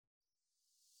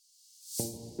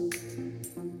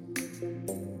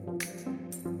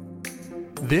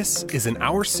This is an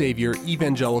Our Savior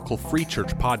Evangelical Free Church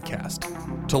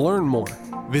podcast. To learn more,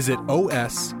 visit osefc.org.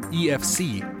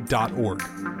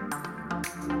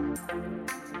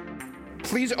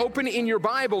 Please open in your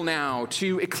Bible now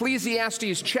to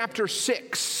Ecclesiastes chapter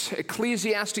 6.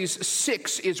 Ecclesiastes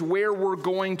 6 is where we're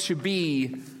going to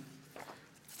be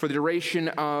for the duration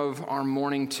of our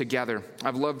morning together.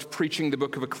 I've loved preaching the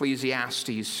book of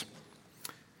Ecclesiastes.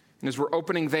 And as we're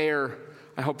opening there,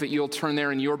 I hope that you'll turn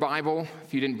there in your Bible.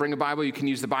 If you didn't bring a Bible, you can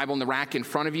use the Bible in the rack in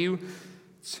front of you.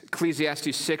 It's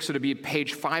Ecclesiastes 6, so it'll be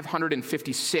page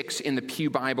 556 in the Pew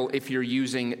Bible if you're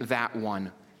using that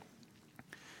one.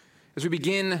 As we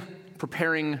begin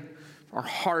preparing our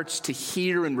hearts to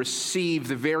hear and receive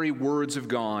the very words of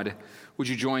God, would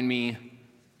you join me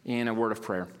in a word of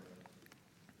prayer?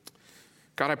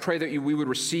 God, I pray that we would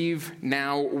receive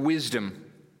now wisdom.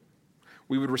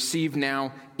 We would receive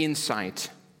now insight.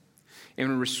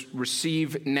 And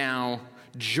receive now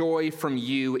joy from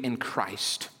you in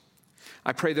Christ.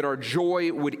 I pray that our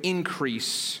joy would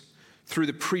increase through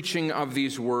the preaching of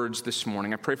these words this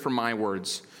morning. I pray for my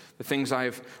words, the things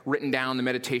I've written down, the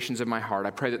meditations of my heart.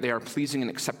 I pray that they are pleasing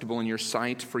and acceptable in your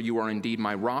sight, for you are indeed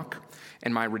my rock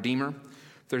and my redeemer.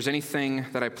 If there's anything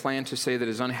that I plan to say that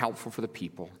is unhelpful for the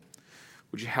people,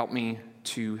 would you help me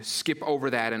to skip over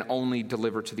that and only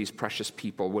deliver to these precious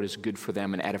people what is good for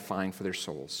them and edifying for their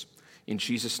souls? In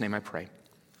Jesus' name I pray.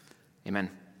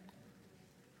 Amen.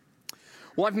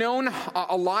 Well, I've known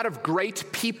a lot of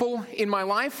great people in my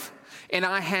life, and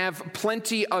I have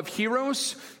plenty of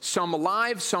heroes, some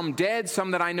alive, some dead,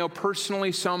 some that I know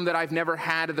personally, some that I've never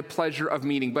had the pleasure of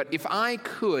meeting. But if I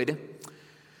could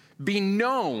be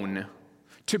known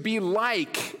to be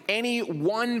like any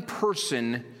one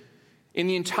person in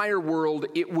the entire world,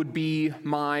 it would be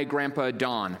my Grandpa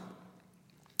Don.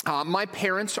 My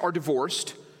parents are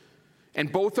divorced, and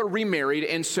both are remarried,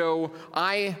 and so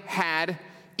I had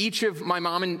each of my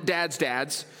mom and dad's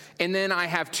dads, and then I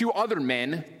have two other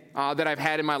men that I've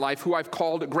had in my life who I've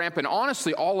called Grandpa, and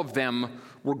honestly, all of them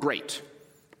were great.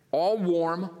 All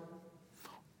warm,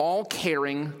 all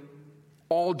caring,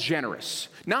 all generous.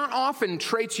 Not often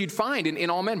traits you'd find in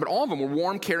all men, but all of them were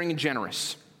warm, caring, and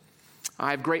generous.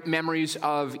 I have great memories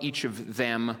of each of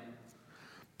them,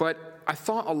 but I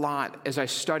thought a lot as I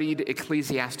studied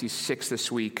Ecclesiastes 6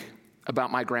 this week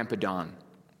about my Grandpa Don.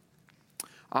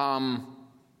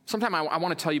 Sometime I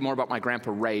want to tell you more about my Grandpa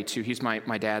Ray, too. He's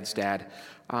my dad's dad.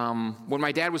 When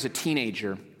my dad was a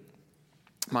teenager,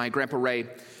 my Grandpa Ray,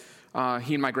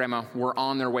 he and my grandma were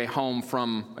on their way home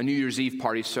from a New Year's Eve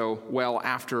party, so well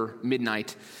after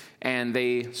midnight, and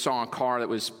they saw a car that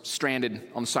was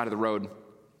stranded on the side of the road.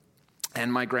 And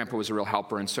my grandpa was a real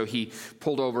helper, and so he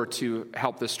pulled over to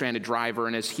help the stranded driver,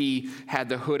 and as he had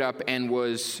the hood up and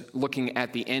was looking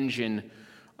at the engine,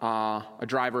 a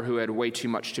driver who had way too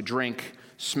much to drink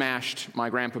smashed my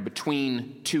grandpa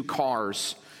between two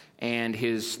cars, and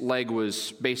his leg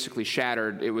was basically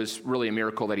shattered. It was really a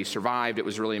miracle that he survived. It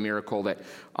was really a miracle that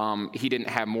he didn't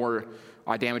have more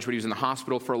damage, but he was in the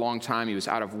hospital for a long time. He was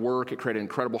out of work. It created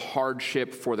incredible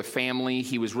hardship for the family.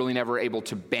 He was really never able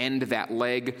to bend that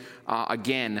leg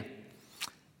again.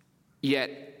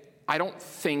 Yet, I don't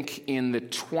think in the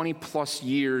 20-plus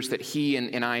years that he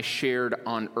and I shared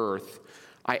on earth,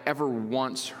 I ever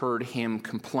once heard him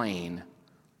complain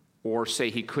or say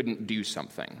he couldn't do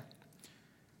something.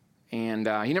 And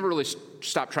he never really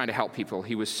stopped trying to help people.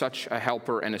 He was such a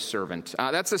helper and a servant.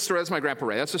 That's the story. That's my Grandpa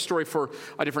Ray. That's a story for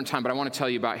a different time, but I want to tell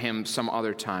you about him some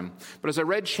other time. But as I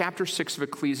read chapter 6 of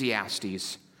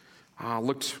Ecclesiastes,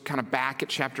 looked kind of back at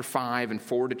chapter 5 and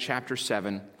forward to chapter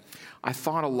 7, I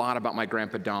thought a lot about my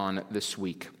Grandpa Don this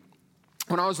week.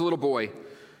 When I was a little boy,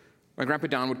 my Grandpa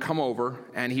Don would come over,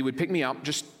 and he would pick me up,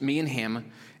 just me and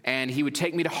him, and he would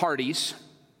take me to Hardee's.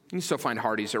 You can still find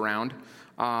Hardee's around.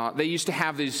 They used to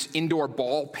have this indoor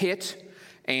ball pit,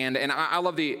 and I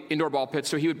love the indoor ball pit,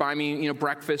 so he would buy me,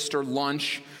 breakfast or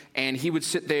lunch, and he would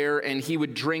sit there and he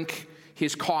would drink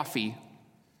his coffee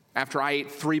after I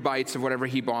ate 3 bites of whatever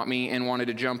he bought me and wanted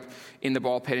to jump in the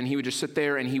ball pit, and he would just sit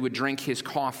there and he would drink his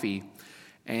coffee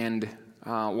and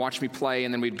watch me play,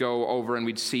 and then we'd go over and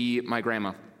we'd see my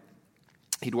grandma.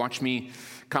 He'd watch me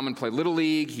come and play Little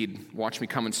League, he'd watch me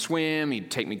come and swim, he'd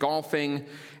take me golfing,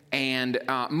 and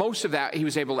most of that he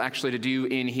was able actually to do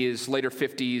in his later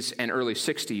 50s and early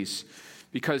 60s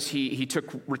because he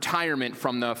took retirement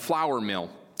from the flour mill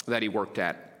that he worked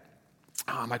at.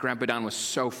 My Grandpa Don was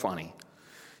so funny.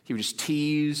 He would just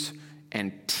tease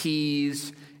and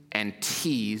tease and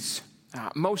tease.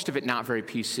 Most of it not very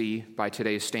PC by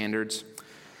today's standards.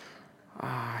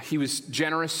 He was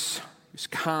generous, he was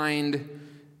kind,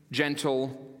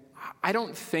 gentle. I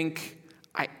don't think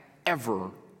I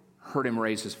ever heard him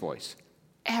raise his voice.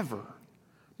 Ever.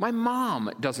 My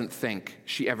mom doesn't think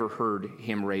she ever heard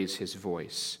him raise his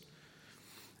voice.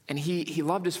 And he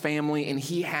loved his family, and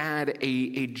he had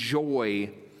a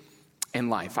joy in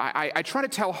life. I try to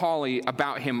tell Holly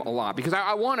about him a lot because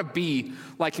I want to be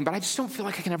like him, but I just don't feel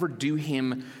like I can ever do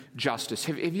him justice.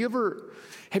 Have you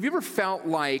ever felt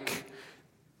like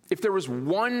if there was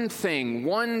one thing,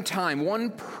 one time,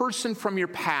 one person from your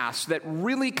past that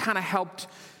really kind of helps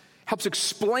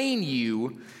explain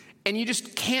you, and you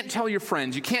just can't tell your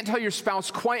friends, you can't tell your spouse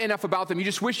quite enough about them, you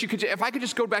just wish you could, if I could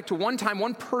just go back to one time,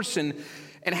 one person,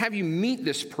 and have you meet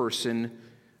this person,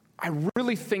 I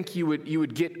really think you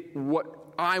would get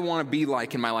what I want to be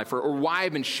like in my life, or why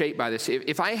I've been shaped by this.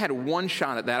 If I had one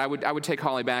shot at that, I would take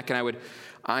Holly back, and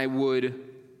I would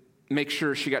make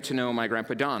sure she got to know my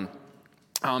Grandpa Don.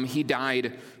 He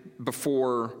died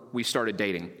before we started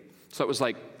dating. So it was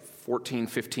like 14,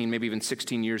 15, maybe even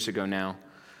 16 years ago now.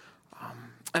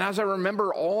 And as I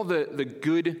remember all the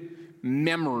good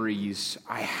memories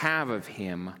I have of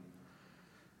him,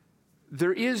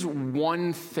 there is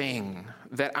one thing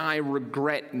that I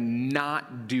regret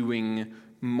not doing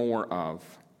more of.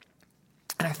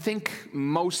 And I think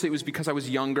mostly it was because I was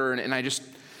younger and I just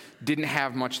didn't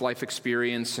have much life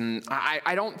experience. And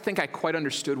I don't think I quite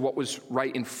understood what was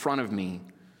right in front of me.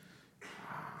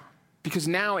 Because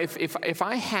now if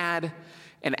I had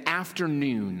an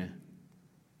afternoon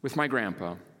with my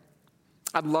grandpa,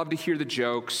 I'd love to hear the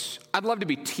jokes. I'd love to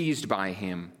be teased by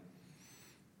him.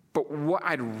 But what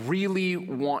I'd really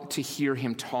want to hear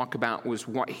him talk about was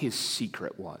what his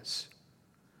secret was.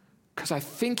 Because I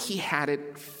think he had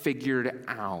it figured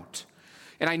out.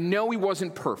 And I know he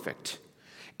wasn't perfect.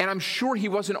 And I'm sure he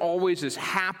wasn't always as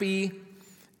happy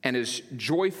and as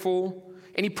joyful.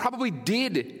 And he probably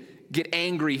did get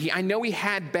angry. I know he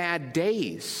had bad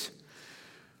days.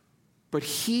 But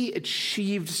he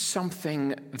achieved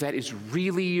something that is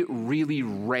really, really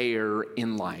rare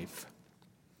in life.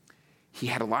 He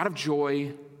had a lot of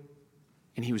joy,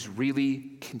 and he was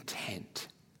really content.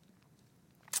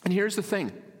 And here's the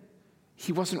thing.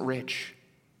 He wasn't rich.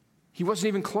 He wasn't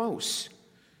even close.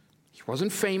 He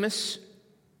wasn't famous.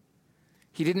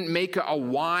 He didn't make a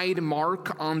wide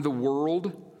mark on the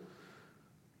world.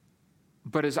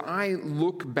 But as I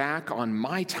look back on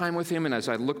my time with him and as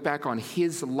I look back on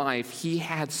his life, he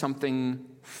had something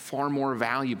far more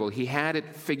valuable. He had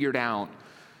it figured out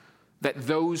that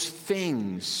those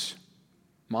things,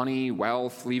 money,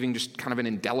 wealth, leaving just kind of an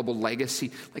indelible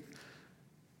legacy, like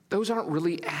those aren't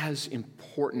really as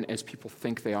important as people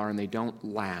think they are, and they don't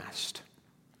last.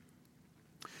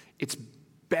 It's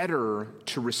better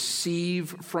to receive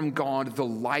from God the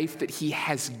life that he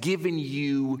has given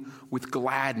you with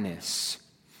gladness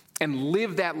and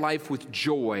live that life with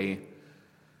joy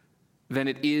than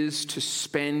it is to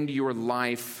spend your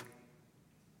life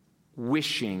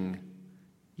wishing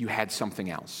you had something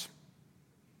else.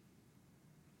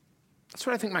 That's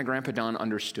what I think my Grandpa Don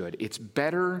understood. It's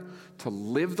better to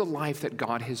live the life that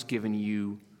God has given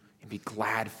you and be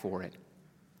glad for it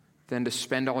than to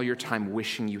spend all your time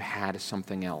wishing you had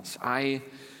something else. I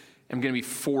am going to be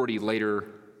 40 later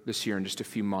this year in just a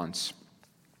few months,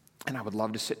 and I would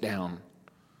love to sit down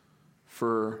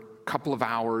for a couple of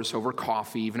hours over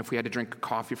coffee, even if we had to drink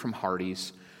coffee from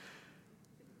Hardee's,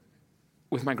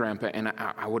 with my grandpa, and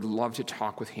I would love to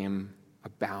talk with him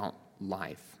about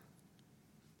life.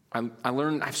 I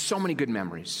have so many good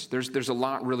memories. There's a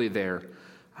lot really there.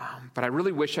 But I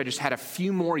really wish I just had a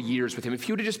few more years with him. If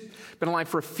he would have just been alive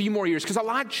for a few more years, because a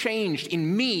lot changed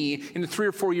in me in the 3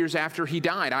 or 4 years after he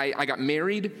died. I got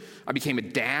married, I became a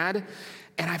dad,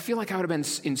 and I feel like I would have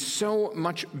been in so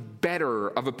much better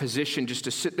of a position just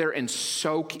to sit there and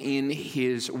soak in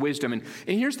his wisdom. And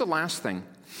here's the last thing.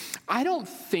 I don't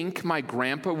think my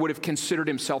grandpa would have considered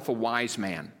himself a wise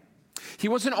man. He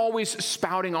wasn't always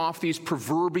spouting off these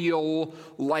proverbial,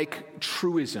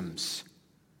 truisms.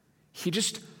 He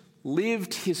just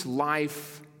lived his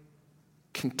life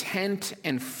content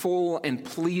and full and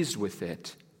pleased with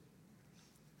it.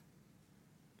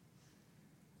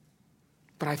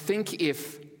 But I think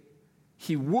if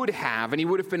he would have, and he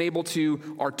would have been able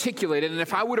to articulate it, and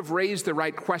if I would have raised the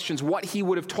right questions, what he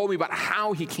would have told me about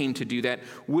how he came to do that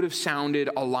would have sounded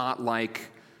a lot like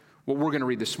what we're going to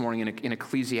read this morning in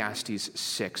Ecclesiastes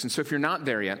 6. And so if you're not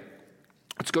there yet,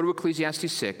 let's go to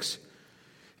Ecclesiastes 6.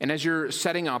 And as you're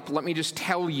setting up, let me just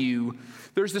tell you,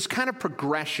 there's this kind of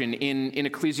progression in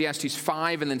Ecclesiastes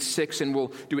 5 and then 6, and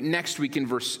we'll do it next week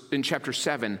in chapter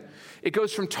 7. It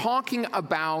goes from talking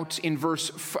about in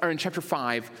chapter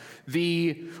 5,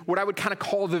 what I would kind of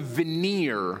call the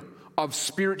veneer of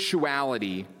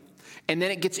spirituality And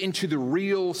then it gets into the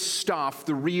real stuff,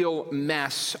 the real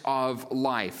mess of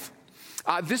life.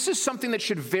 This is something that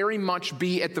should very much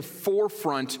be at the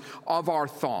forefront of our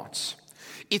thoughts.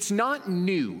 It's not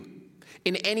new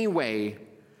in any way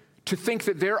to think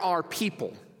that there are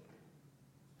people,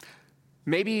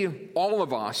 maybe all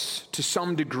of us to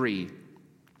some degree,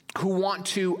 who want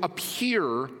to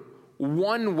appear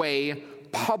one way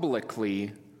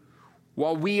publicly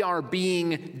while we are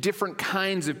being different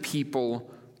kinds of people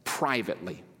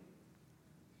privately.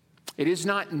 It is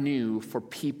not new for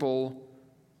people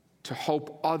to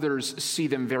hope others see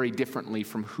them very differently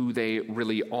from who they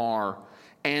really are.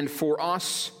 And for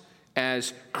us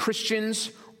as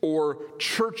Christians or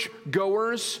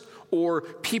churchgoers or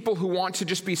people who want to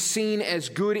just be seen as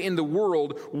good in the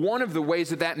world, one of the ways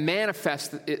that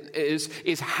manifests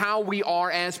is how we are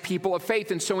as people of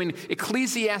faith. And so in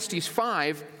Ecclesiastes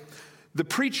 5, the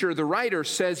preacher, the writer,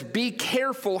 says, be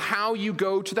careful how you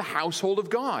go to the household of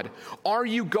God. Are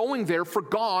you going there for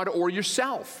God or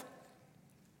yourself?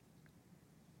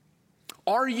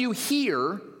 Are you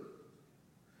here,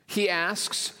 he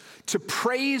asks, to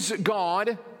praise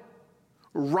God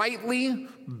rightly,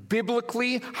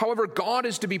 biblically, however God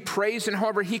is to be praised and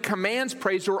however he commands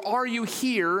praise, or are you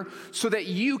here so that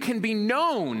you can be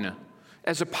known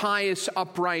as a pious,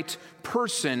 upright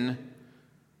person?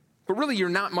 But really, you're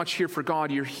not much here for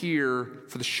God. You're here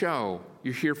for the show.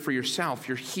 You're here for yourself.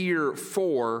 You're here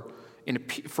for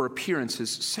appearance's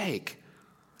sake.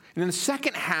 And then the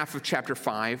second half of chapter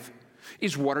 5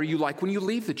 is, what are you like when you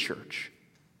leave the church?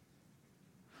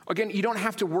 Again, you don't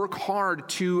have to work hard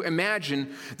to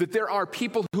imagine that there are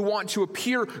people who want to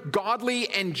appear godly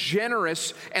and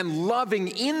generous and loving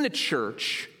in the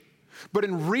church, but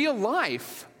in real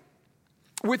life,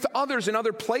 with others in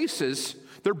other places,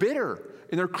 they're bitter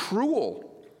and they're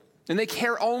cruel and they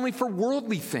care only for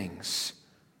worldly things.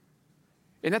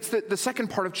 And that's the second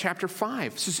part of chapter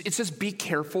 5. It says, be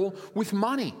careful with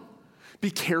money.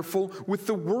 Be careful with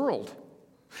the world.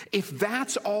 If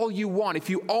that's all you want, if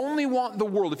you only want the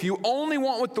world, if you only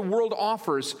want what the world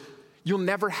offers, you'll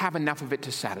never have enough of it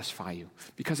to satisfy you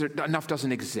because enough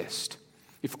doesn't exist.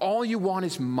 If all you want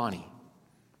is money,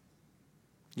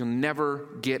 you'll never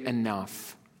get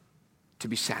enough to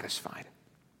be satisfied.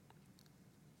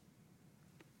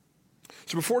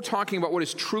 So before talking about what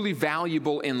is truly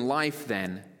valuable in life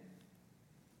then,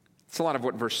 it's a lot of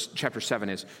what chapter 7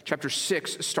 is. Chapter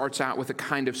 6 starts out with a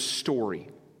kind of story.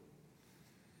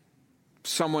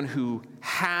 Someone who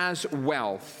has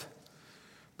wealth,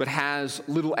 but has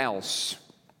little else.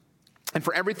 And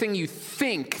for everything you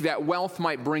think that wealth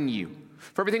might bring you,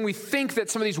 for everything we think that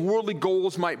some of these worldly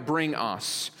goals might bring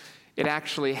us, it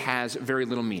actually has very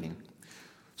little meaning.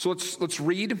 So let's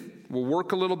read. We'll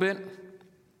work a little bit.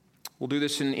 We'll do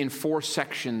this in 4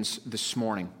 sections this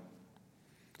morning.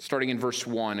 Starting in verse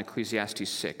 1, Ecclesiastes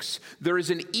 6. There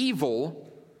is an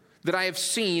evil that I have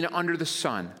seen under the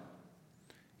sun,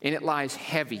 and it lies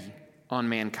heavy on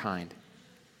mankind.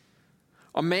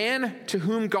 A man to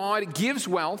whom God gives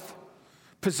wealth,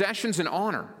 possessions, and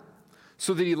honor,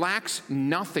 so that he lacks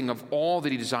nothing of all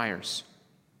that he desires.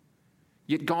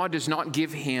 Yet God does not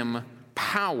give him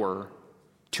power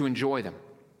to enjoy them,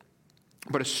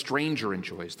 but a stranger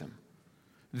enjoys them.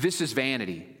 This is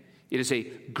vanity. It is a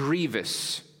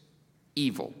grievous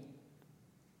evil.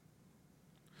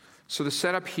 So the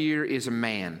setup here is a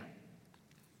man.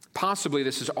 Possibly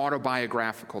this is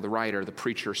autobiographical. The writer, the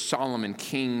preacher, Solomon,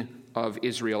 king of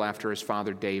Israel after his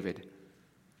father David.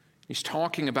 He's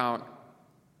talking about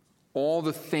all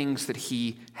the things that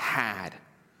he had,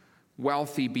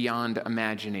 wealthy beyond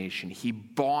imagination. He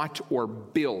bought or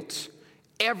built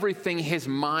everything his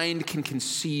mind can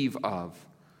conceive of.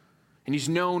 And he's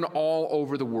known all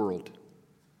over the world.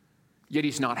 Yet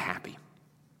he's not happy.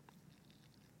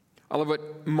 I love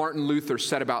what Martin Luther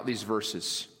said about these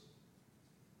verses.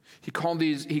 He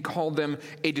called them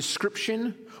a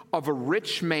description of a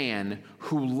rich man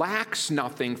who lacks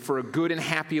nothing for a good and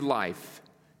happy life,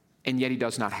 and yet he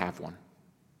does not have one.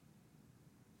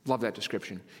 Love that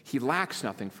description. He lacks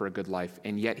nothing for a good life,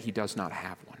 and yet he does not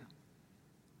have one.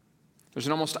 There's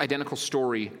an almost identical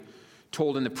story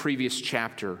told in the previous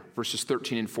chapter, verses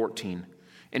 13 and 14,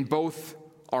 and both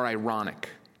are ironic.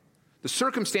 The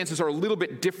circumstances are a little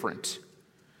bit different,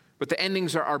 but the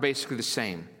endings are basically the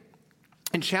same.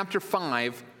 In chapter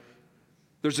 5,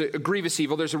 there's a grievous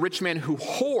evil. There's a rich man who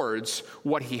hoards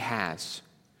what he has.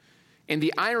 And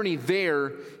the irony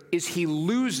there is he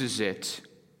loses it.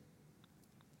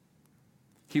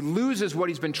 He loses what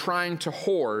he's been trying to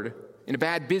hoard in a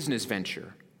bad business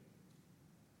venture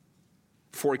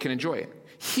before he can enjoy it.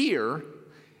 Here,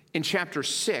 in chapter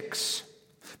 6,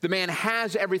 the man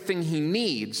has everything he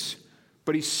needs,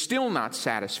 but he's still not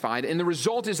satisfied. And the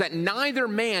result is that neither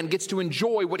man gets to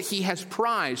enjoy what he has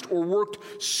prized or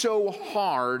worked so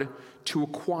hard to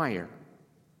acquire.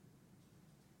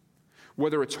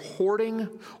 Whether it's hoarding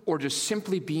or just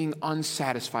simply being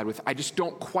unsatisfied with, I just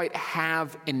don't quite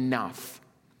have enough.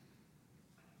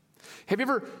 Have you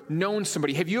ever known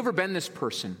somebody, have you ever been this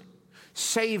person,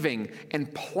 saving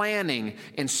and planning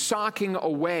and socking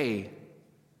away,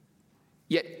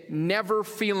 yet never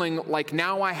feeling like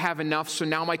now I have enough, so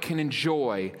now I can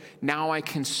enjoy, now I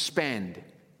can spend?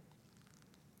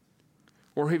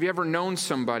 Or have you ever known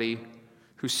somebody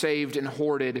who saved and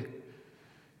hoarded,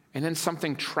 and then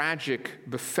something tragic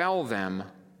befell them,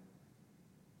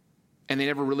 and they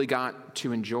never really got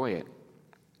to enjoy it?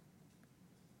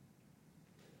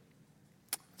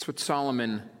 That's what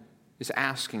Solomon is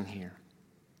asking here.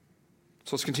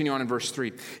 So let's continue on in verse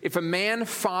 3. If a man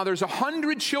fathers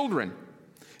 100 children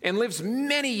and lives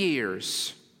many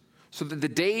years, so that the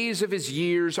days of his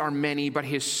years are many, but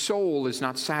his soul is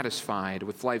not satisfied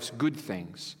with life's good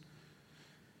things,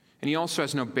 and he also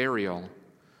has no burial,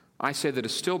 I say that a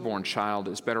stillborn child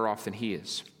is better off than he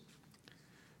is.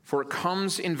 For it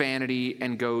comes in vanity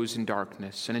and goes in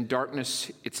darkness, and in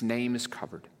darkness its name is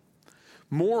covered.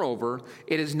 Moreover,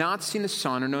 it has not seen the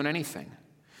sun or known anything,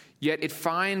 yet it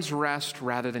finds rest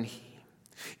rather than he.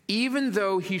 Even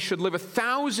though he should live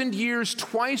 1,000 years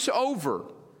twice over,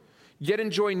 yet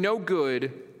enjoy no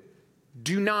good,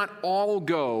 do not all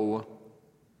go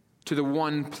to the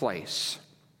one place.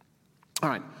 All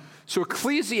right, so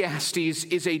Ecclesiastes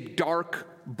is a dark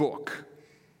book.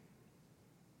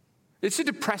 It's a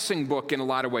depressing book in a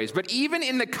lot of ways, but even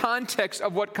in the context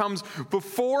of what comes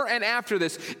before and after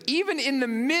this, even in the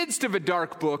midst of a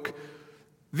dark book,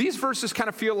 these verses kind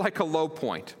of feel like a low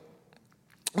point.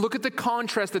 Look at the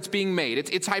contrast that's being made.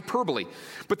 It's hyperbole.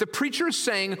 But the preacher is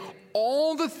saying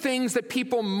all the things that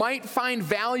people might find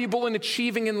valuable in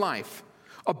achieving in life.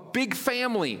 A big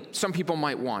family, some people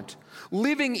might want.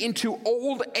 Living into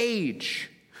old age.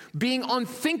 Being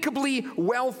unthinkably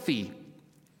wealthy.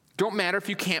 Don't matter if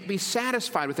you can't be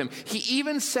satisfied with them. He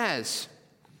even says,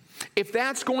 if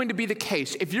that's going to be the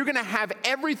case, if you're going to have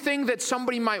everything that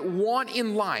somebody might want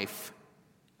in life,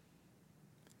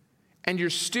 and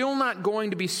you're still not going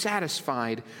to be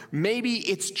satisfied, maybe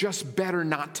it's just better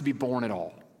not to be born at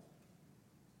all.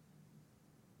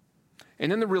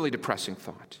 And then the really depressing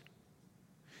thought.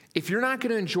 If you're not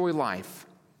going to enjoy life,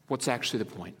 what's actually the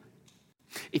point?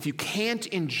 If you can't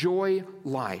enjoy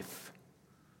life,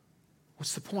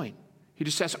 what's the point? He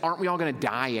just says, aren't we all going to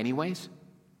die anyways?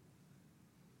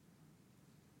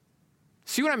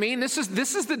 See what I mean? This is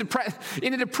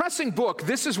in a depressing book,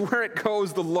 this is where it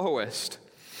goes the lowest.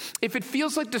 If it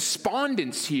feels like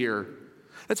despondence here,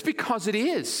 that's because it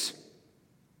is.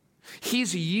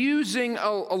 He's using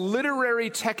a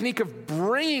literary technique of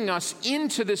bringing us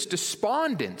into this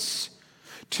despondence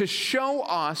to show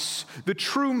us the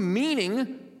true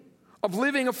meaning of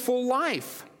living a full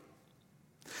life.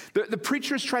 The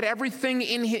preacher has tried everything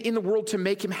in the world to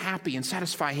make him happy and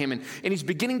satisfy him, and he's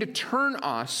beginning to turn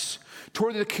us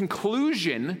toward the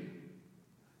conclusion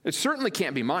it certainly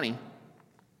can't be money,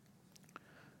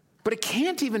 but it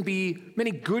can't even be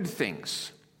many good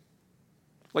things,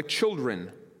 like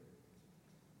children,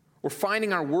 or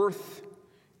finding our worth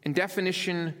and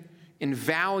definition and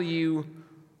value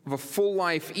of a full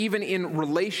life, even in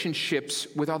relationships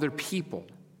with other people.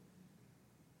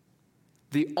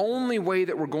 The only way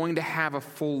that we're going to have a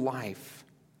full life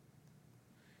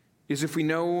is if we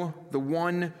know the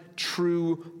one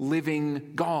true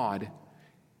living God,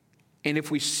 and if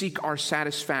we seek our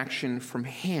satisfaction from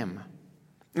Him.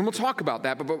 And we'll talk about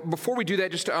that, but before we do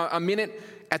that, just a minute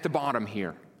at the bottom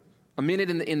here, a minute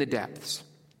in the depths.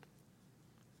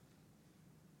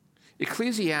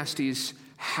 Ecclesiastes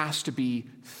has to be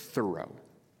thorough.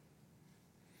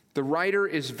 The writer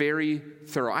is very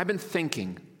thorough. I've been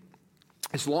thinking,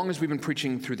 as long as we've been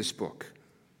preaching through this book,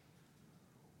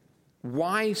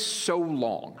 why so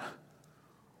long?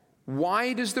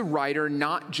 Why does the writer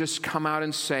not just come out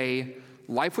and say,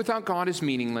 life without God is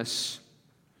meaningless,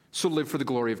 so live for the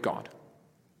glory of God?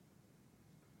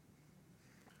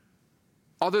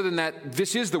 Other than that,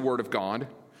 this is the Word of God,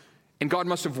 and God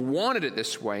must have wanted it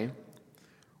this way.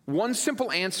 One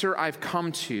simple answer I've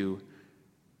come to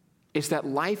is that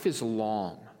life is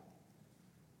long,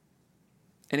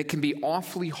 and it can be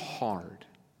awfully hard,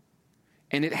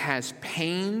 and it has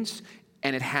pains,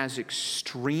 and it has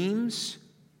extremes,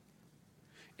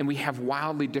 and we have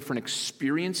wildly different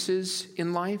experiences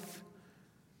in life.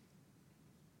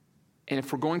 And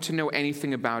if we're going to know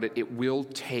anything about it, it will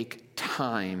take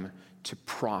time to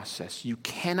process. You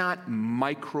cannot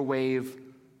microwave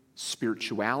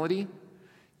spirituality.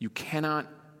 You cannot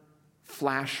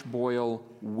flash boil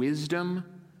wisdom.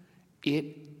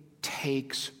 It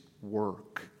takes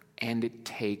work and it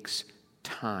takes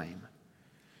time.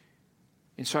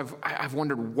 And so I've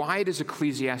wondered, why does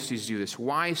Ecclesiastes do this?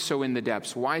 Why so in the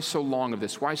depths? Why so long of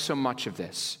this? Why so much of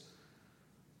this?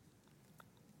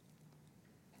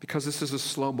 Because this is a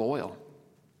slow boil.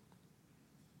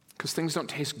 Because things don't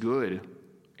taste good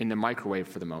in the microwave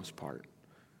for the most part.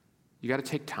 You got to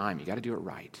take time. You got to do it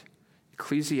right.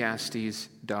 Ecclesiastes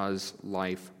does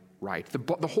life right.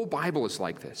 The whole Bible is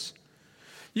like this.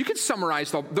 You can summarize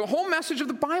the whole message of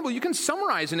the Bible. You can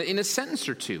summarize in a sentence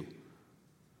or two.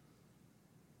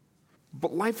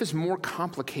 But life is more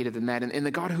complicated than that. And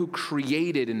the God who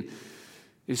created and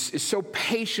is so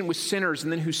patient with sinners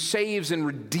and then who saves and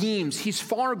redeems, he's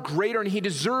far greater and he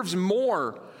deserves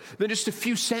more than just a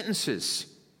few sentences.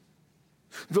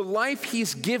 The life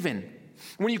he's given,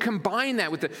 when you combine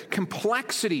that with the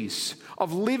complexities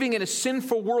of living in a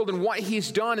sinful world and what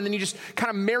he's done, and then you just kind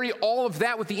of marry all of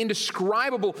that with the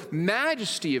indescribable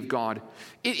majesty of God,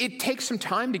 it takes some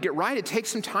time to get right. It takes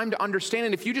some time to understand.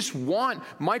 And if you just want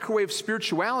microwave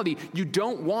spirituality, you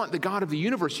don't want the God of the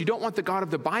universe. You don't want the God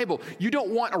of the Bible. You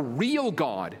don't want a real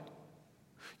God.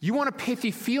 You want a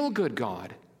pithy, feel-good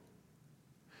God.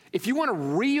 If you want a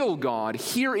real God,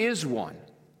 here is one.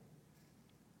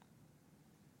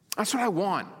 That's what I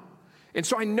want. And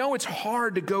so I know it's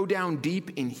hard to go down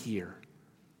deep in here.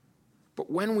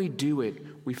 But when we do it,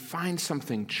 we find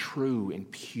something true and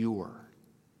pure.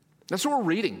 That's what we're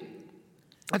reading.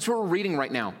 That's what we're reading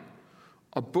right now.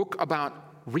 A book about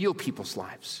real people's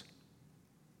lives.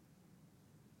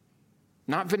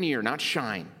 Not veneer, not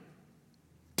shine.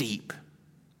 Deep.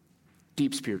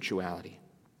 Deep spirituality.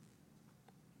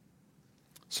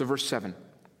 So verse 7.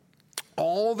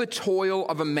 All the toil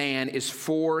of a man is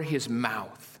for his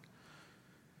mouth,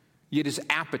 yet his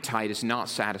appetite is not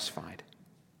satisfied.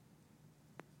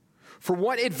 For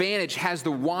what advantage has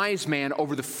the wise man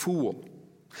over the fool?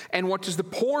 And what does the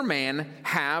poor man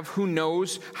have who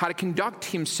knows how to conduct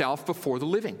himself before the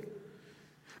living?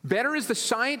 Better is the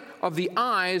sight of the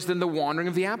eyes than the wandering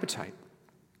of the appetite.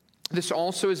 This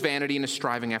also is vanity and a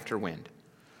striving after wind.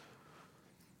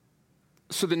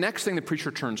 So the next thing the preacher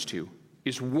turns to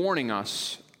is warning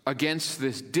us against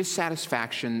this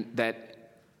dissatisfaction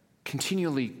that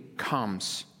continually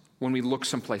comes when we look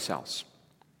someplace else.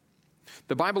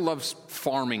 The Bible loves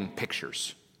farming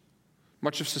pictures.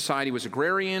 Much of society was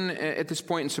agrarian at this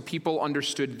point, and so people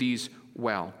understood these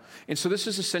well. And so this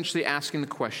is essentially asking the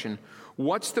question,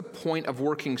 what's the point of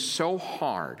working so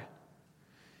hard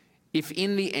if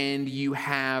in the end you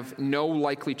have no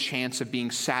likely chance of being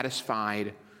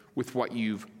satisfied with what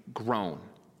you've grown?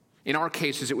 In our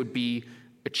cases, it would be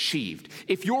achieved.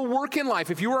 If your work in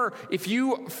life, if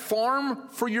you farm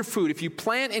for your food, if you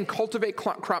plant and cultivate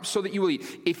crops so that you will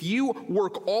eat, if you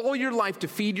work all your life to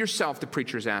feed yourself, the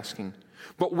preacher is asking,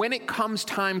 but when it comes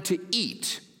time to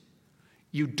eat,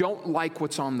 you don't like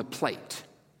what's on the plate,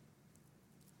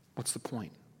 what's the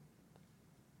point?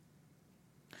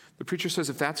 The preacher says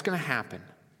if that's going to happen,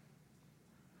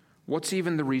 what's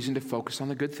even the reason to focus on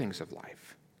the good things of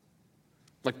life?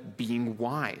 Like being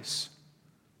wise.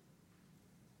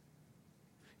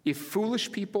 If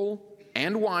foolish people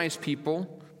and wise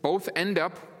people both end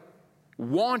up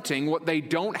wanting what they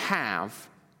don't have,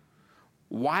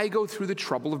 why go through the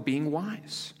trouble of being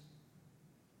wise?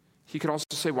 He could also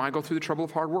say, why go through the trouble of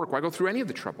hard work? Why go through any of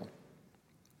the trouble?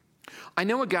 I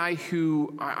know a guy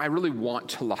who I really want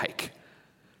to like.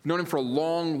 I've known him for a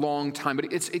long, long time,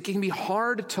 but it can be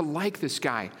hard to like this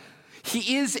guy.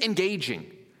 He is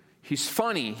engaging. He's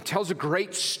funny. He tells a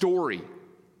great story.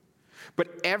 But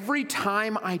every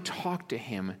time I talk to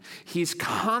him, he's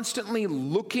constantly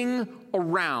looking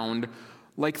around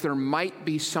like there might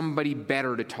be somebody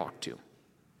better to talk to.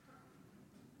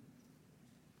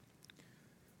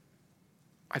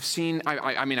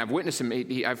 I've witnessed him.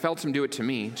 I've felt him do it to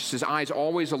me. Just his eyes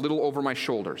always a little over my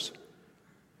shoulders.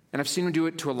 And I've seen him do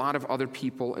it to a lot of other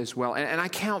people as well. And I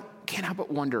can't help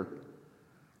but wonder,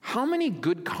 how many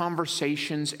good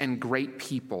conversations and great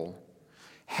people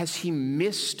has he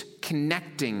missed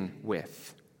connecting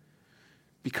with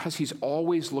because he's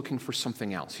always looking for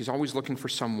something else? He's always looking for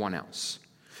someone else.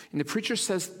 And the preacher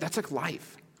says that's like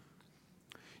life.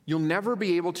 You'll never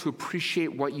be able to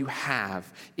appreciate what you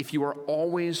have if you are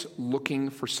always looking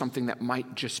for something that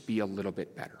might just be a little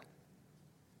bit better.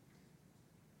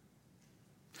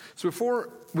 So before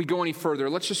we go any further,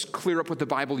 let's just clear up what the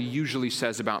Bible usually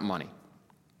says about money.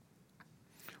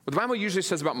 What the Bible usually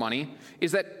says about money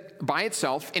is that by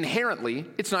itself, inherently,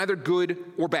 it's neither good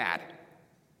or bad.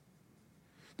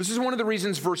 This is one of the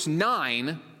reasons verse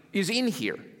 9 is in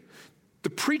here. The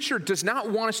preacher does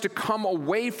not want us to come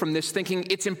away from this thinking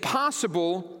it's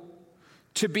impossible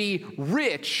to be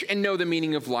rich and know the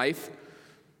meaning of life,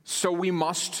 so we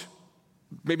must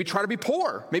maybe try to be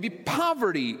poor. Maybe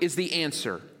poverty is the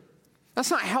answer. That's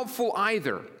not helpful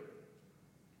either.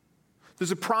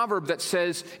 There's a proverb that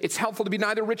says it's helpful to be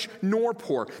neither rich nor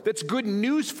poor. That's good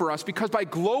news for us because by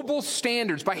global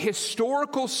standards, by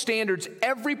historical standards,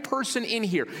 every person in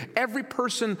here, every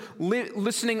person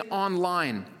listening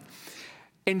online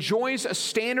enjoys a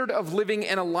standard of living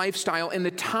and a lifestyle in the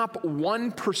top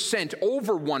 1%,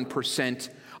 over 1%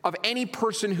 of any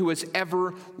person who has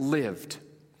ever lived.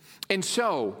 And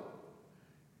so,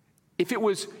 if it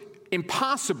was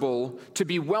impossible to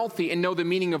be wealthy and know the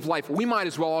meaning of life, we might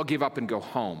as well all give up and go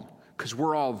home because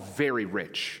we're all very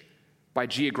rich by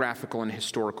geographical and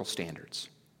historical standards.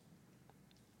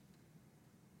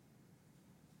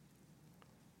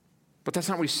 But that's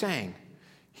not what he's saying.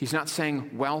 He's not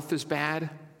saying wealth is bad.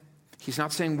 He's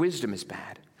not saying wisdom is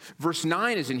bad. Verse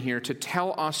 9 is in here to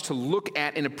tell us to look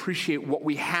at and appreciate what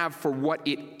we have for what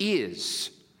it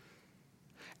is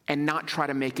and not try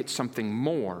to make it something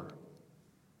more,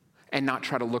 and not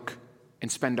try to look and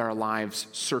spend our lives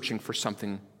searching for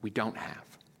something we don't have.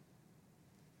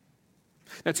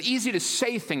 Now, it's easy to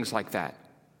say things like that.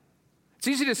 It's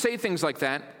easy to say things like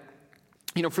that,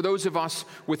 for those of us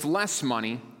with less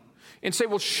money, and say,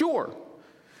 well, sure,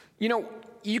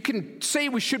 you can say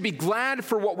we should be glad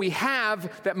for what we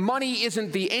have, that money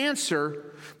isn't the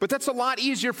answer, but that's a lot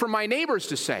easier for my neighbors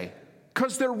to say,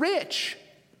 because they're rich.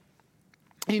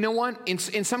 And you know what?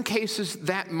 In some cases,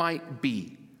 that might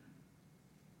be.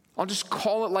 I'll just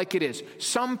call it like it is.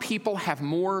 Some people have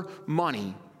more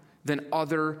money than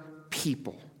other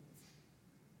people.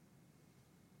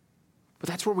 But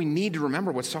that's where we need to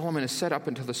remember what Solomon has said up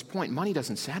until this point. Money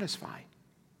doesn't satisfy.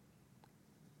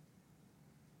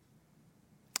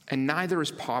 And neither is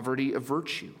poverty a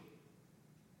virtue.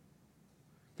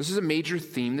 This is a major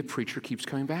theme the preacher keeps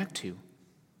coming back to.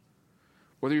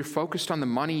 Whether you're focused on the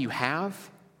money you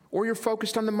have or you're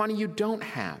focused on the money you don't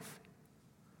have,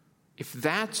 if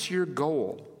that's your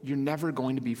goal, you're never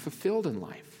going to be fulfilled in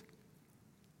life.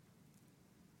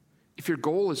 If your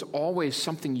goal is always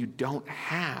something you don't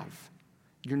have,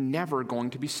 you're never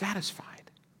going to be satisfied.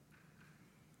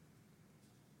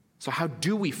 So how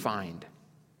do we find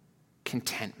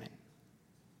contentment?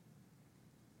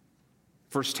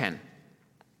 Verse 10.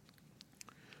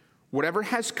 Whatever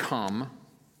has come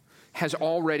has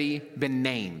already been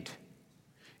named,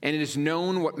 and it is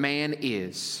known what man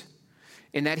is,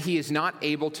 in that he is not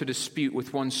able to dispute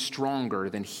with one stronger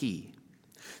than he.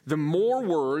 The more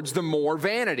words, the more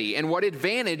vanity. And what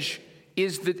advantage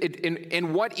is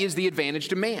what is the advantage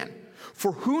to man?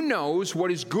 For who knows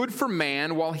what is good for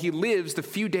man while he lives the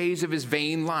few days of his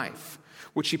vain life,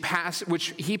 which he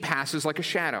passes like a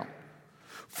shadow?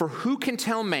 For who can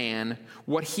tell man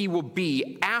what will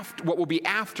be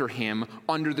after him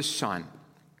under the sun?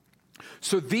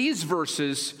 So these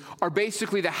verses are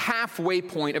basically the halfway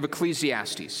point of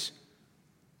Ecclesiastes.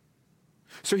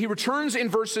 So he returns in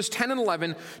verses 10 and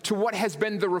 11 to what has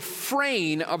been the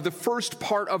refrain of the first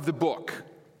part of the book.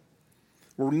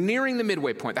 We're nearing the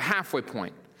midway point, the halfway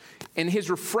point. And his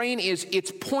refrain is,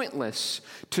 it's pointless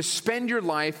to spend your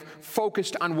life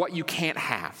focused on what you can't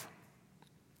have.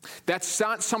 That's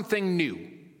not something new.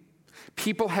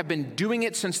 People have been doing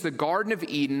it since the Garden of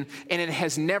Eden, and it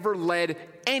has never led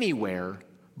anywhere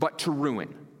but to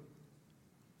ruin.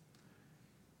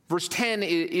 Verse 10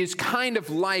 is kind of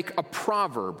like a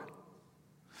proverb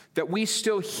that we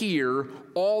still hear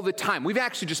all the time. We've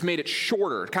actually just made it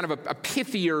shorter, kind of a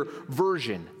pithier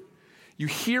version. You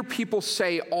hear people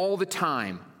say all the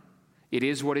time, it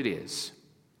is what it is.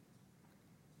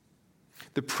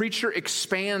 The preacher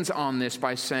expands on this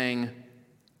by saying,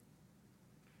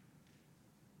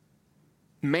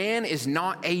 man is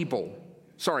not able.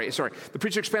 The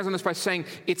preacher expands on this by saying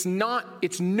it's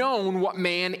known what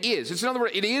man is. In other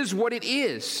words, it is what it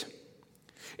is.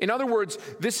 In other words,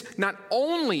 this not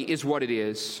only is what it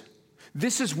is,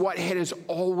 this is what it has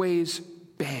always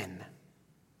been.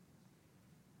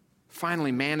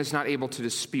 Finally, man is not able to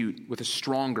dispute with a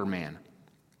stronger man.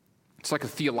 It's like a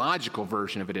theological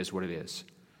version of it is what it is.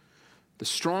 The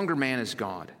stronger man is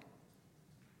God.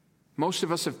 Most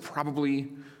of us have probably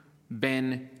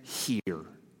been here.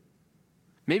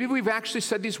 Maybe we've actually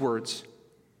said these words,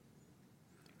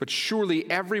 but surely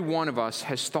every one of us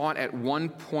has thought at one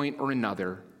point or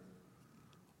another,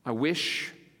 I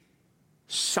wish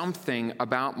something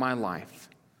about my life,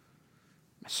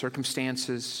 my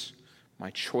circumstances, my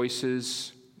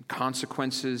choices,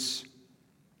 consequences,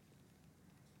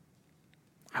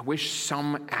 I wish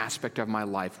some aspect of my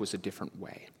life was a different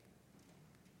way.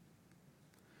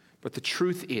 But the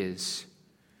truth is,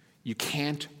 you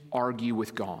can't argue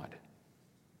with God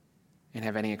and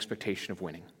have any expectation of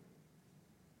winning.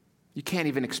 You can't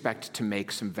even expect to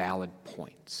make some valid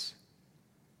points.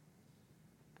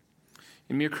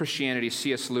 In Mere Christianity,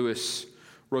 C.S. Lewis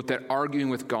wrote that arguing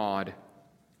with God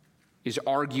is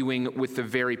arguing with the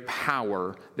very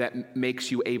power that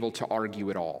makes you able to argue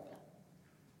at all.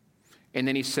 And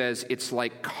then he says it's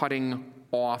like cutting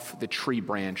off the tree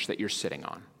branch that you're sitting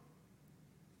on.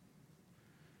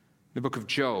 The book of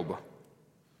Job,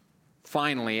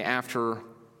 finally, after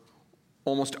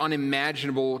almost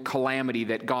unimaginable calamity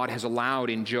that God has allowed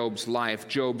in Job's life,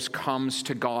 Job comes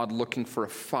to God looking for a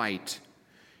fight,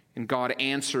 and God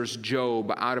answers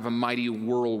Job out of a mighty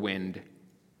whirlwind.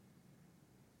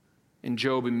 And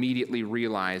Job immediately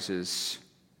realizes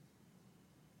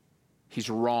he's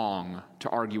wrong to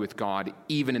argue with God,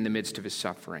 even in the midst of his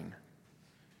suffering.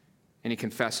 And he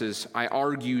confesses, I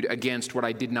argued against what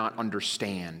I did not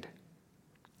understand.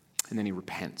 And then he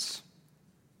repents.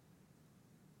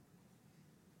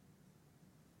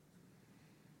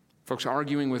 Folks,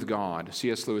 arguing with God,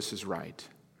 C.S. Lewis is right,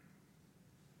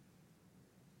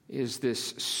 is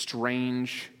this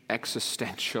strange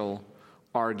existential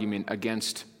argument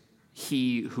against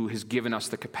he who has given us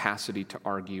the capacity to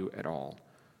argue at all.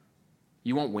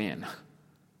 You won't win.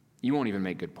 You won't even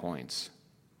make good points.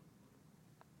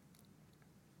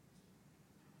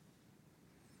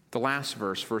 The last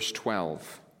verse, verse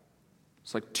 12,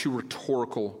 it's like two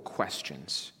rhetorical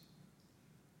questions.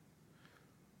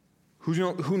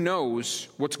 Who knows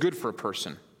what's good for a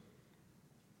person?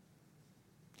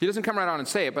 He doesn't come right out and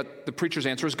say it, but the preacher's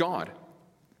answer is God.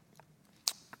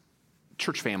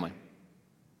 Church family,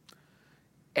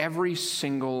 every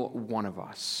single one of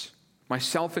us,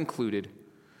 myself included,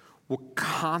 will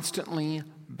constantly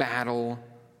battle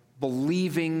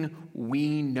believing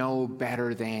we know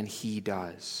better than he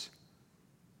does.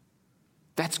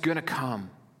 That's going to come.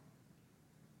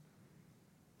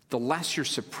 The less you're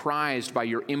surprised by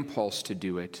your impulse to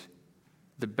do it,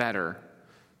 the better.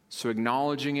 So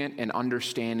acknowledging it and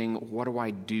understanding, what do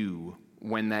I do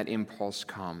when that impulse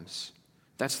comes?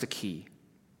 That's the key.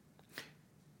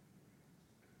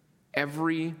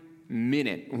 Every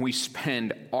minute we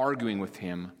spend arguing with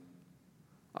him,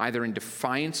 either in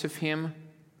defiance of him,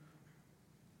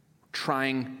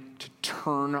 trying to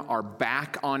turn our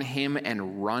back on him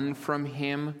and run from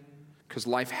him, because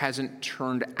life hasn't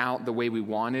turned out the way we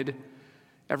wanted,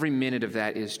 every minute of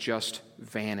that is just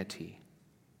vanity.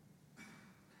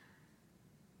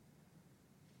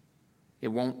 It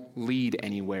won't lead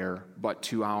anywhere but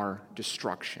to our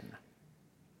destruction.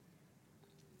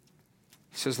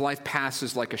 He says life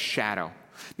passes like a shadow.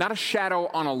 Not a shadow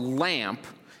on a lamp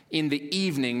in the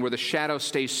evening where the shadow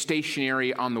stays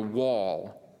stationary on the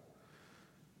wall,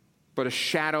 but a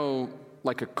shadow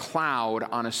like a cloud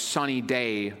on a sunny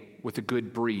day with a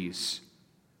good breeze.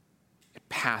 It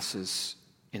passes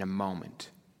in a moment.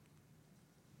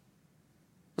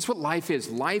 That's what life is.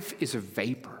 Life is a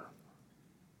vapor.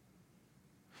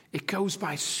 It goes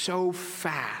by so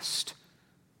fast.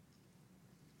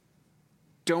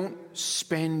 Don't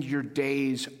spend your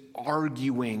days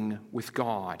arguing with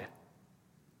God,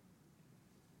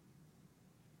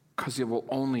 because it will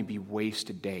only be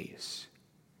wasted days.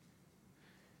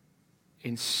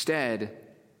 Instead,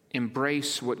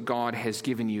 embrace what God has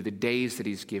given you, the days that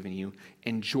he's given you,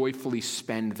 and joyfully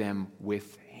spend them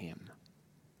with him.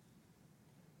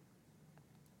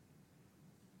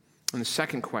 And the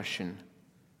second question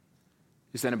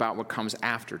is then about what comes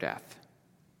after death.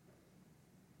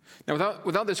 Now,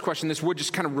 without this question, this would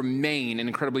just kind of remain an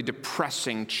incredibly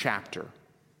depressing chapter.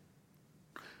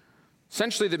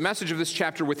 Essentially, the message of this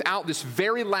chapter without this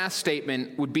very last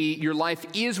statement would be your life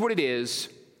is what it is,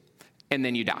 and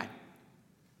then you die.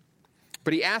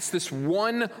 But he asks this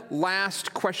one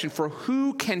last question, for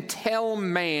who can tell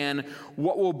man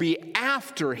what will be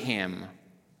after him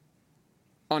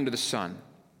under the sun?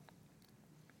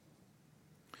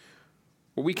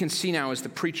 What we can see now is the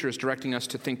preacher is directing us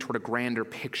to think toward a grander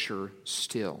picture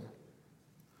still.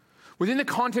 Within the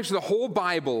context of the whole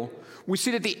Bible, we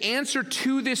see that the answer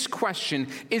to this question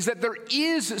is that there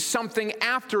is something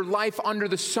after life under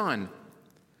the sun.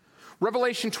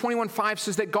 Revelation 21:5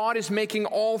 says that God is making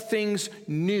all things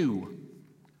new.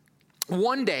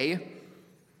 One day,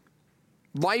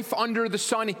 life under the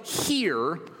sun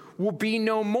here will be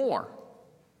no more.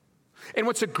 And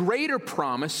what's a greater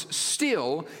promise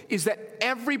still is that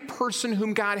every person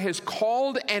whom God has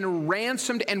called and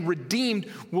ransomed and redeemed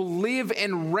will live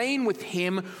and reign with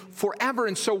him forever.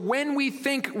 And so when we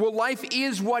think, well, life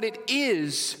is what it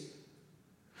is,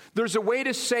 there's a way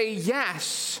to say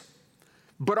yes,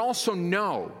 but also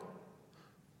no.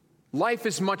 Life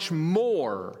is much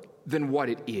more than what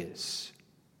it is.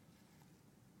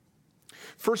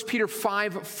 1 Peter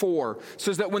 5:4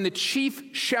 says that when the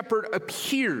chief shepherd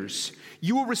appears,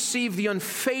 you will receive the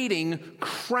unfading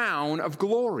crown of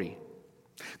glory.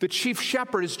 The chief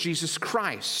shepherd is Jesus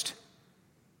Christ,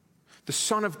 the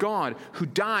Son of God, who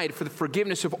died for the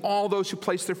forgiveness of all those who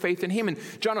place their faith in him. In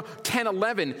John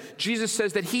 10:11, Jesus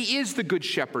says that he is the good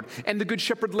shepherd, and the good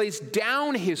shepherd lays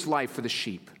down his life for the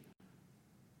sheep.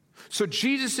 So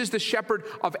Jesus is the shepherd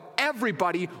of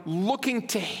everybody looking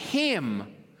to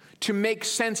him to make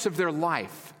sense of their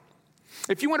life.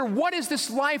 If you wonder, what is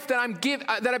this life that I've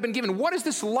been given? What is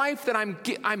this life that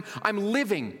I'm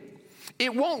living?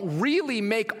 It won't really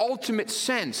make ultimate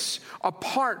sense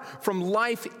apart from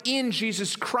life in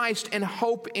Jesus Christ and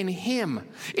hope in him.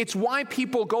 It's why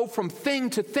people go from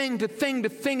thing to thing to thing to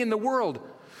thing in the world.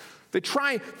 They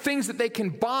try things that they can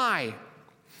buy.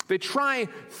 They try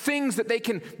things that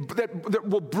that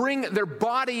will bring their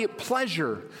body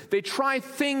pleasure. They try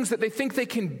things that they think they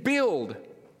can build.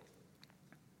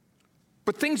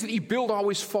 But things that you build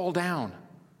always fall down.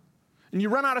 And you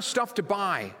run out of stuff to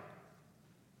buy.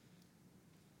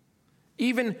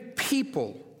 Even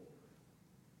people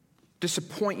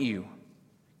disappoint you.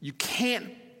 You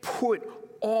can't put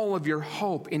all of your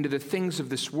hope into the things of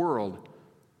this world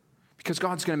because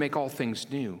God's going to make all things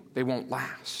new. They won't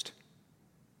last.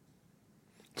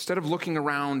 Instead of looking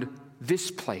around this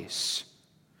place,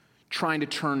 trying to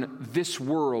turn this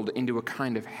world into a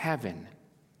kind of heaven,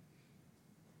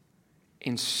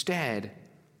 instead,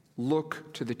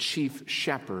 look to the chief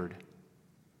shepherd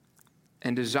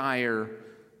and desire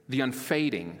the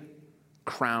unfading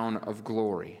crown of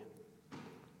glory.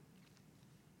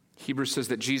 Hebrews says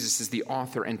that Jesus is the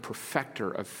author and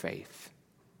perfecter of faith.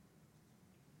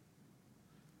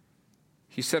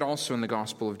 He said also in the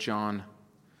Gospel of John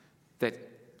that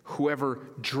whoever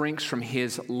drinks from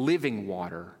his living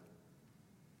water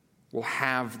will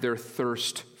have their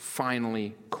thirst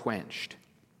finally quenched.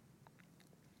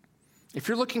 If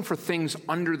you're looking for things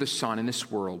under the sun in this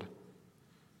world,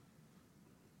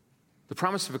 the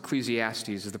promise of Ecclesiastes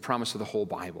is the promise of the whole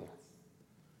Bible.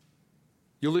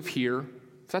 You'll live here,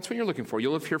 if that's what you're looking for,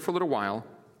 you'll live here for a little while,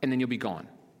 and then you'll be gone.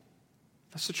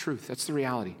 That's the truth. That's the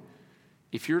reality.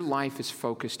 If your life is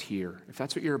focused here, if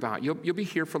that's what you're about, you'll be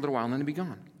here for a little while, and then you'll be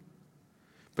gone.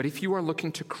 But if you are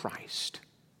looking to Christ,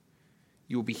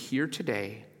 you will be here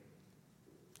today,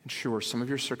 and sure, some of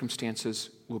your circumstances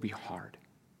will be hard.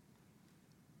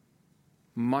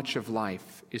 Much of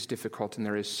life is difficult, and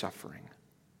there is suffering.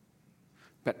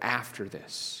 But after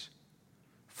this,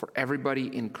 for everybody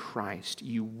in Christ,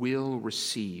 you will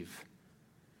receive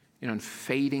an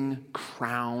unfading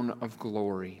crown of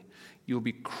glory. You'll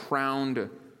be crowned a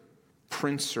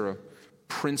prince or a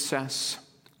princess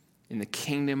in the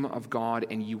kingdom of God,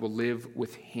 and you will live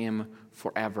with him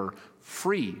forever,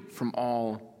 free from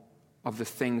all of the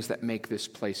things that make this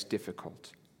place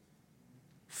difficult,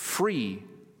 free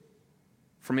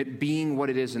from it being what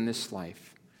it is in this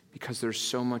life, because there's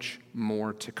so much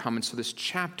more to come. And so this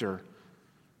chapter,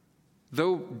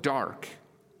 though dark,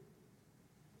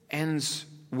 ends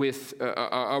with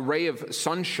a ray of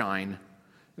sunshine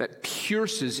that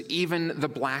pierces even the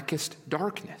blackest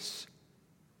darkness.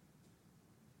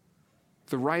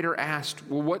 The writer asked,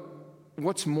 well,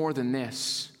 what's more than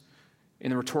this?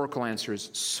 And the rhetorical answer is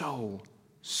so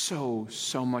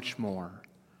much more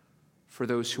for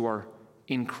those who are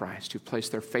in Christ, who place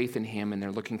their faith in him, and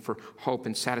they're looking for hope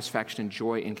and satisfaction and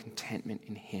joy and contentment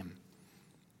in him.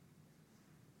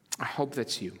 I hope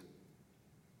that's you.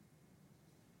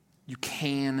 You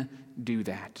can do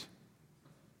that.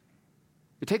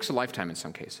 It takes a lifetime in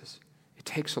some cases. It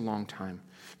takes a long time.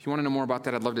 If you want to know more about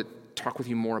that, I'd love to talk with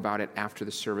you more about it after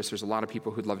the service. There's a lot of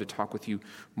people who'd love to talk with you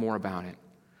more about it.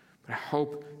 But I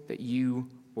hope that you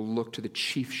will look to the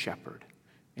chief shepherd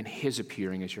and his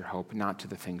appearing as your hope, not to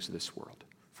the things of this world.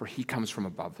 For he comes from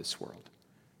above this world.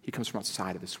 He comes from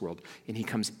outside of this world. And he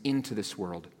comes into this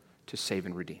world to save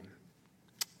and redeem.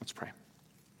 Let's pray.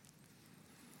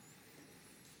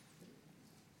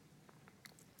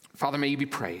 Father, may you be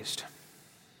praised.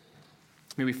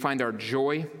 May we find our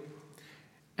joy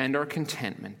and our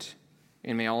contentment,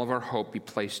 and may all of our hope be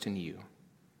placed in you.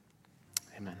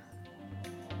 Amen.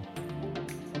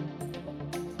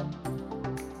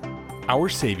 Our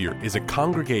Savior is a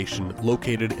congregation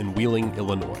located in Wheeling,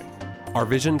 Illinois. Our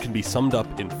vision can be summed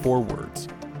up in 4 words: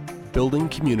 building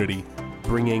community,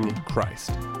 bringing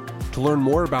Christ. To learn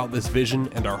more about this vision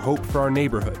and our hope for our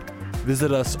neighborhood,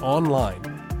 visit us online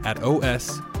at osefc.org.